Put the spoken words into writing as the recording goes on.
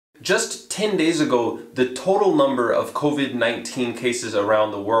Just 10 days ago, the total number of COVID-19 cases around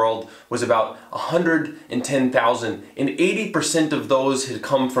the world was about 110,000, and 80% of those had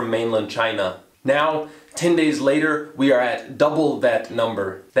come from mainland China. Now, 10 days later, we are at double that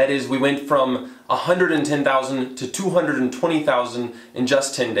number. That is, we went from 110,000 to 220,000 in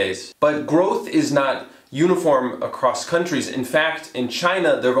just 10 days. But growth is not uniform across countries. In fact, in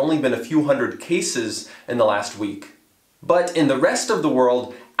China, there have only been a few hundred cases in the last week. But in the rest of the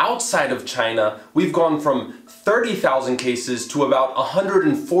world, outside of China, we've gone from 30,000 cases to about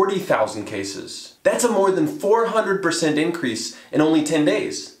 140,000 cases. That's a more than 400% increase in only 10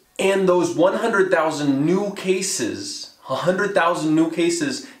 days. And those 100,000 new cases, 100,000 new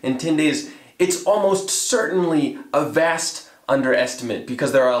cases in 10 days, it's almost certainly a vast underestimate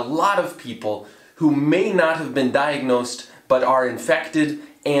because there are a lot of people who may not have been diagnosed but are infected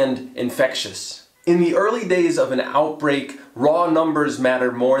and infectious. In the early days of an outbreak, raw numbers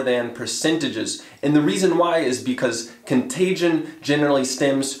matter more than percentages. And the reason why is because contagion generally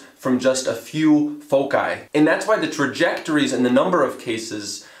stems from just a few foci. And that's why the trajectories and the number of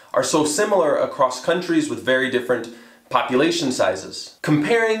cases are so similar across countries with very different population sizes.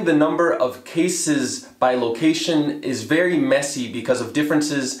 Comparing the number of cases by location is very messy because of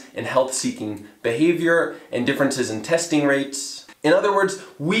differences in health-seeking behavior and differences in testing rates. In other words,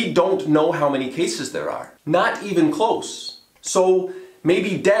 we don't know how many cases there are. Not even close. So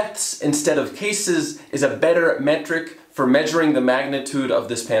maybe deaths instead of cases is a better metric for measuring the magnitude of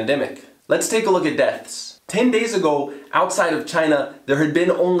this pandemic. Let's take a look at deaths. 10 days ago, outside of China, there had been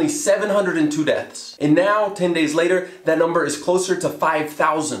only 702 deaths. And now, 10 days later, that number is closer to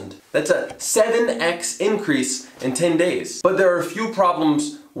 5,000. That's a 7x increase in 10 days. But there are a few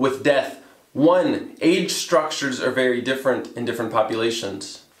problems with death. 1, age structures are very different in different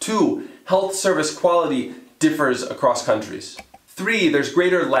populations. 2, health service quality differs across countries. 3, there's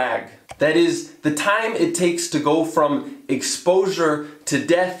greater lag. That is, the time it takes to go from exposure to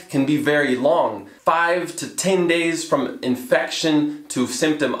death can be very long. 5 to 10 days from infection to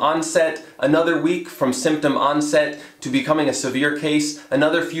symptom onset, another week from symptom onset to becoming a severe case,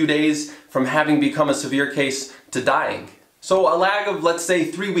 another few days from having become a severe case to dying. So a lag of, let's say,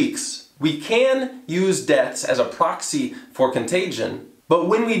 3 weeks. We can use deaths as a proxy for contagion, but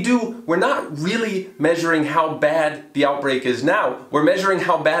when we do, we're not really measuring how bad the outbreak is now. We're measuring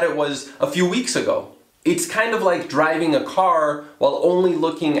how bad it was a few weeks ago. It's kind of like driving a car while only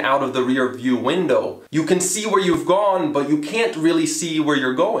looking out of the rear view window. You can see where you've gone, but you can't really see where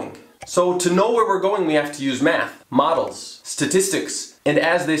you're going. So to know where we're going, we have to use math, models, statistics. And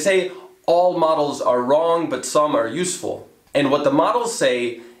as they say, all models are wrong, but some are useful. And what the models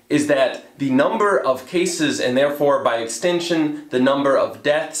say is that the number of cases, and therefore by extension the number of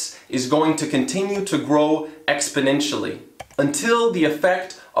deaths, is going to continue to grow exponentially until the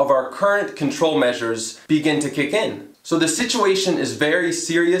effect of our current control measures begin to kick in. So the situation is very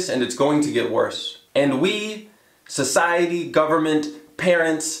serious and it's going to get worse. And we, society, government,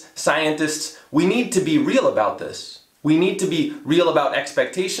 parents, scientists, we need to be real about this. We need to be real about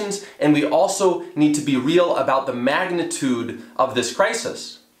expectations, and we also need to be real about the magnitude of this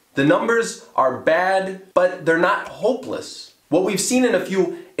crisis. The numbers are bad, but they're not hopeless. What we've seen in a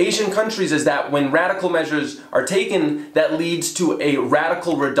few Asian countries is that when radical measures are taken, that leads to a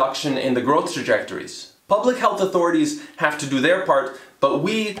radical reduction in the growth trajectories. Public health authorities have to do their part, but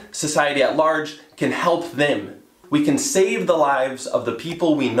we, society at large, can help them. We can save the lives of the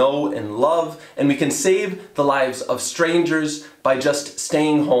people we know and love, and we can save the lives of strangers by just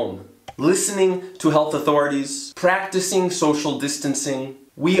staying home, listening to health authorities, practicing social distancing.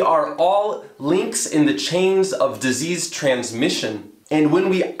 We are all links in the chains of disease transmission. And when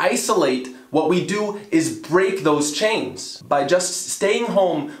we isolate, what we do is break those chains. By just staying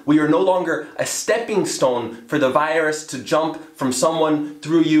home, we are no longer a stepping stone for the virus to jump from someone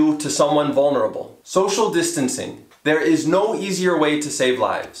through you to someone vulnerable. Social distancing. There is no easier way to save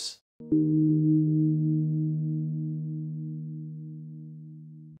lives.